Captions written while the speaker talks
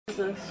What's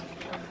this?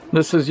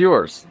 This is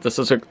yours. This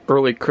is an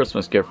early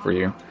Christmas gift for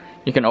you.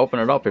 You can open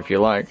it up if you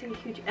like. I see a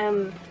huge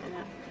M in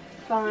it.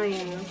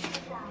 Fine.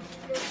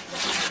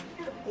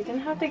 You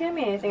didn't have to give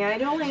me anything. I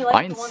only like.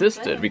 I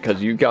insisted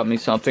because you got me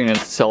something in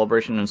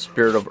celebration and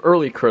spirit of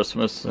early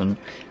Christmas, and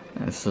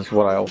this is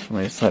what I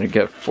ultimately decided to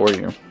get for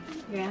you.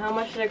 Okay, how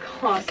much did it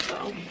cost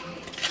though?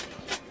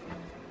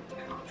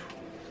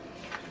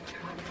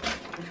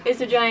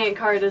 It's a giant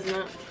card, isn't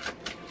it?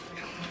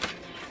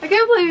 I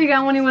can't believe you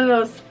got one of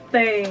those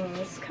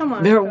things. Come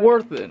on. They're Cody.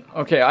 worth it.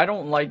 Okay, I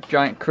don't like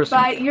giant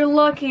Christmas. But you're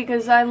lucky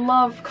because I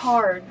love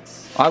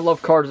cards. I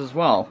love cards as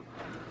well.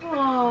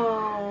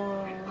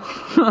 Oh.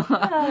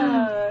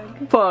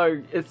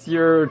 Pug, it's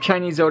your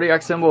Chinese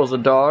zodiac symbol is a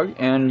dog,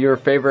 and your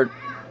favorite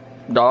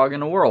dog in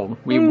the world.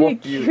 We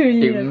whoop you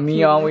a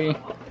meowy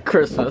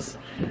Christmas.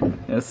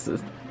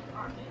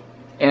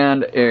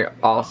 And a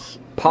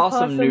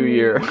possum New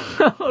Year.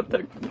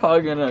 The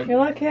pug and a... You're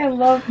lucky I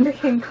love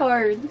freaking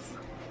cards.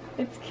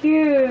 It's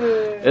cute.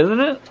 Isn't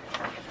it?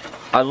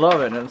 I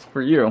love it, and it's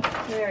for you.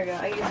 There we go.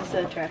 I use this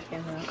as a trash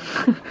can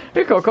now.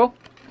 Hey, Coco.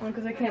 Well,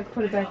 because I can't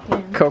put it back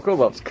in. Coco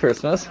loves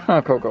Christmas.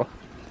 Huh, Coco?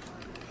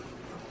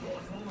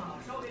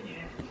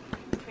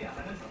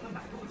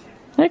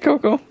 Hey,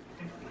 Coco.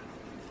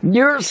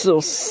 You're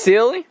so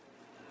silly.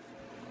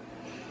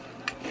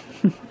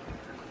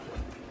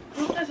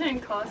 That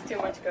didn't cost too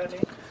much, Cody.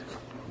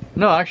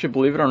 No, actually,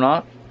 believe it or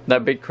not,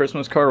 that big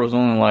Christmas card was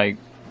only like,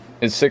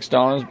 it's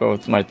 $6, but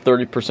with my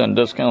 30%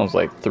 discount, it was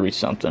like 3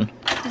 something.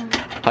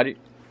 How do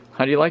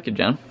you like it,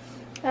 Jen?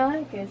 I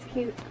like it. It's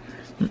cute.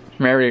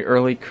 Merry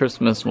early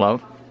Christmas,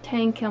 love.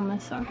 Thank you,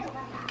 Miss.